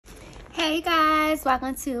Hey guys,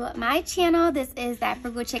 welcome to my channel. This is that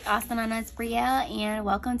frugal chick, also known as Brielle, and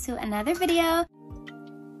welcome to another video.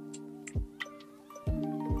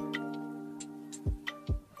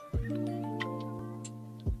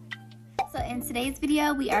 So in today's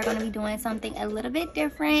video, we are going to be doing something a little bit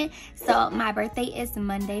different. So my birthday is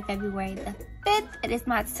Monday, February the 5th. It is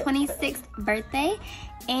my 26th birthday,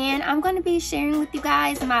 and I'm going to be sharing with you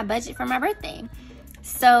guys my budget for my birthday.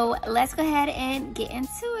 So let's go ahead and get into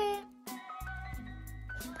it.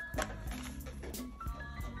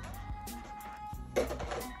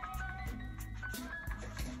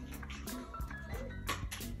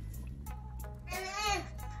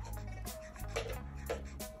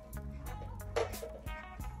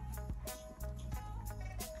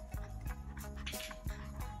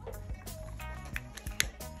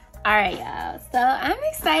 All right, y'all, so I'm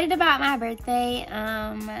excited about my birthday.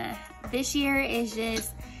 This year is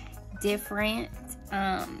just different.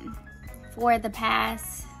 For the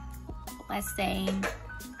past, let's say,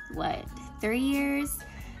 what, 3 years,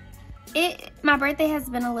 my birthday has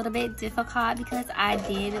been a little bit difficult because I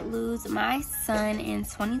did lose my son in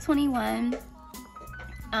 2021.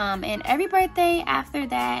 And every birthday after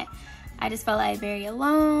that, I just felt like very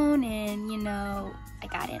alone, and you know,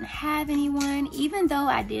 like I didn't have anyone, even though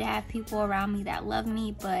I did have people around me that loved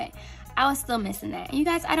me, but I was still missing that. And you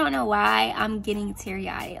guys, I don't know why I'm getting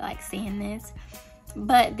teary-eyed like saying this,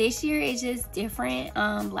 but this year is just different.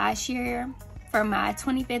 Last year for my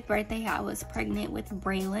 25th birthday, I was pregnant with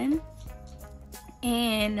Braylon,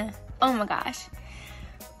 and oh my gosh.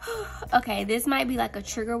 Okay, this might be like a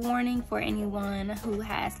trigger warning for anyone who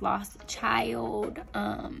has lost a child.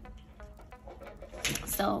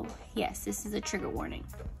 So yes, this is a trigger warning.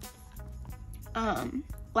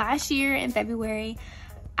 Last year in February,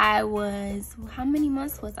 I was, how many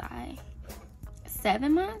months was I?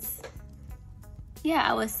 7 months? Yeah,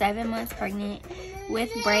 I was 7 months pregnant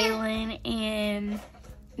with Braylon, and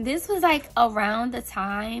this was like around the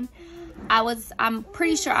time I'm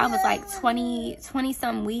pretty sure I was like 20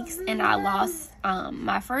 some weeks, and I lost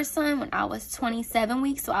my first son when I was 27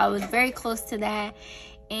 weeks, so I was very close to that.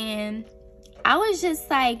 And I was just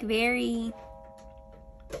like very,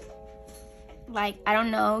 like, I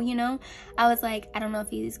don't know, you know, I was like, I don't know if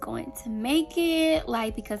he's going to make it,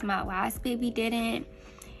 like, because my last baby didn't.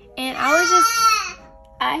 And I was just,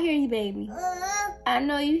 I hear you, baby, I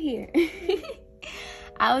know you here.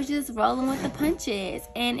 I was just rolling with the punches,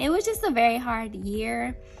 and it was just a very hard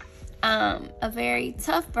year, a very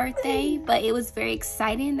tough birthday, but it was very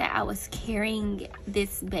exciting that I was carrying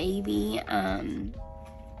this baby.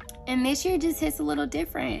 And this year just hits a little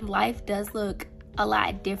different. Life does look a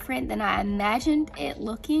lot different than I imagined it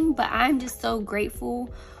looking, but I'm just so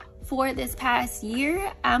grateful for this past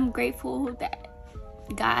year. I'm grateful that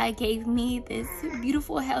God gave me this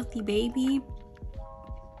beautiful, healthy baby.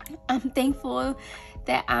 I'm thankful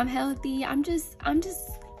that I'm healthy. I'm just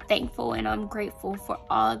thankful, and I'm grateful for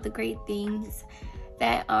all the great things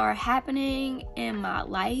that are happening in my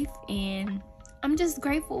life, and I'm just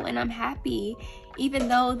grateful and I'm happy, even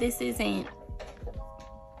though this isn't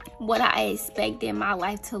what I expected my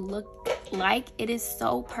life to look like. It is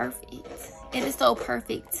so perfect. It is so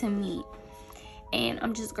perfect to me, and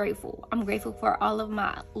I'm just grateful. I'm grateful for all of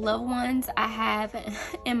my loved ones I have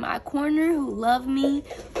in my corner who love me,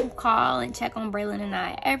 who call and check on Braylon and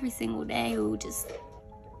I every single day, who just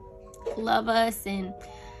love us, and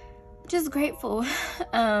just grateful.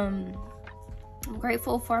 I'm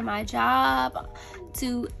grateful for my job,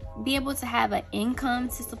 to be able to have an income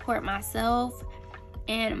to support myself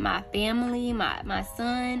and my family, my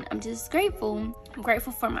son. I'm just grateful. I'm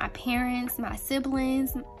grateful for my parents, my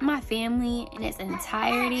siblings, my family in its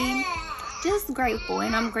entirety. Just grateful,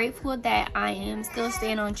 and I'm grateful that I am still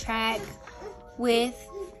staying on track with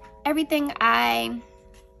everything I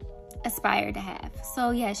aspire to have. So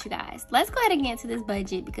yes, you guys, let's go ahead and get into this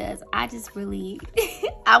budget, because I just really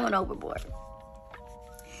I went overboard.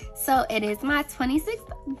 So it is my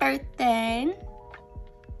 26th birthday.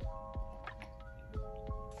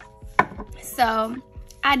 So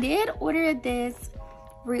I did order this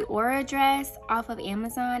Riora dress off of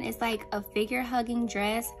Amazon. It's like a figure hugging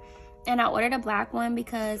dress, and I ordered a black one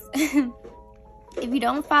because if you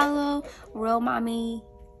don't follow Real Mommy,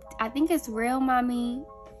 I think it's Real Mommy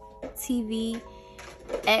TV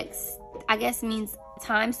X, I guess means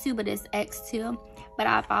 ×2, but it's X2. But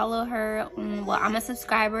I follow her, well, I'm a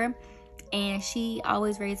subscriber, and she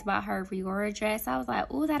always raves about her Riora dress. I was like,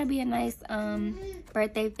 oh, that'll be a nice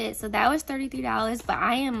birthday fit. So that was $33, but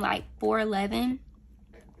I am like 4'11".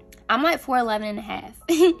 I'm like 4'11 and a half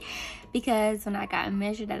because when I got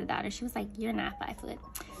measured at the doctor, she was like, you're not 5 foot.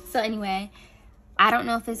 So anyway, I don't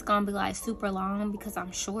know if it's gonna be like super long because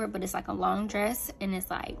I'm short, but it's like a long dress and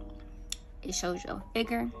it's like, it shows your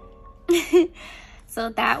figure. So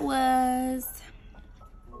that was,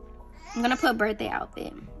 I'm gonna put birthday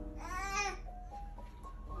outfit.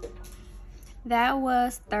 That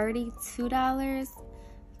was $32.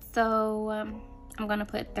 So I'm gonna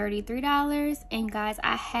put $33. And guys,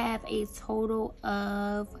 I have a total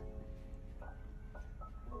of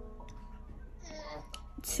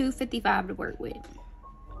 $255 to work with.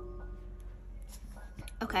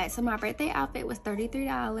 Okay, so my birthday outfit was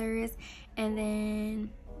 $33, and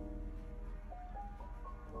then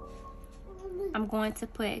I'm going to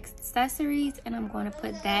put accessories, and I'm going to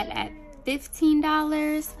put that at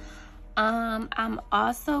 $15. I'm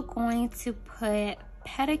also going to put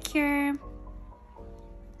pedicure.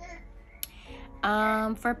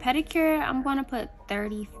 For pedicure, I'm going to put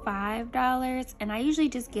 $35, and I usually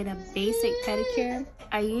just get a basic pedicure.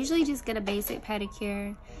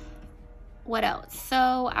 What else?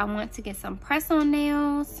 So I want to get some press-on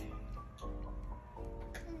nails.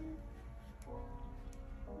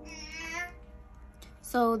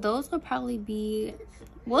 So those will probably be,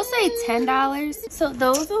 we'll say $10. So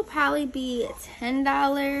those will probably be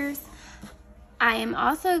 $10. I am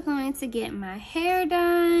also going to get my hair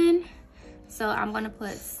done. So I'm going to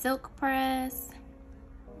put silk press.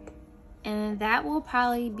 And that will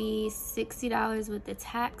probably be $60 with the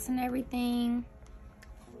tax and everything.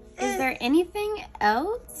 Is there anything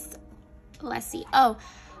else? Let's see. Oh,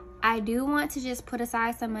 I do want to just put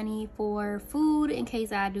aside some money for food in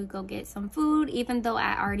case I do go get some food, even though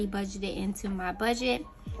I already budgeted into my budget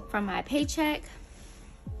from my paycheck.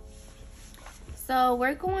 So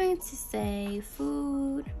we're going to say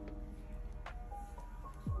food,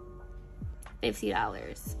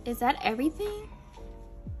 $50. Is that everything?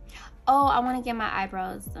 Oh, I want to get my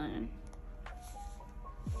eyebrows done.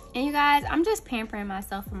 And you guys, I'm just pampering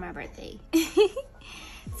myself for my birthday.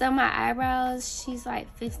 So my eyebrows, she's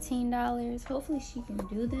like $15. Hopefully she can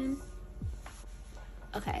do them.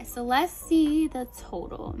 Okay, so let's see the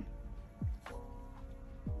total.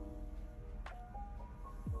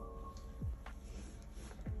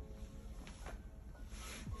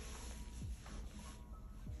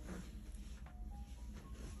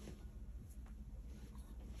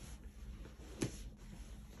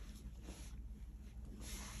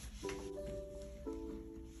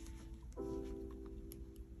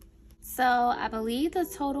 So I believe the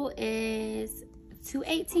total is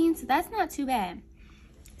 $218, so that's not too bad.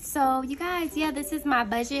 So you guys, yeah, this is my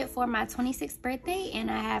budget for my 26th birthday,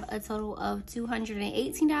 and I have a total of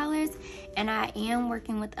 $218, and I am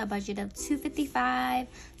working with a budget of $255.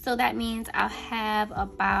 So that means I'll have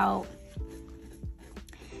about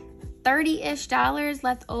 $30-ish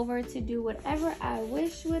left over to do whatever I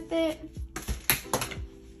wish with it.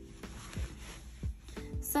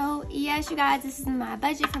 So yes, you guys, this is my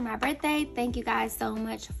budget for my birthday. Thank you guys so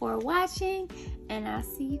much for watching, and I'll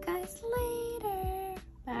see you guys later.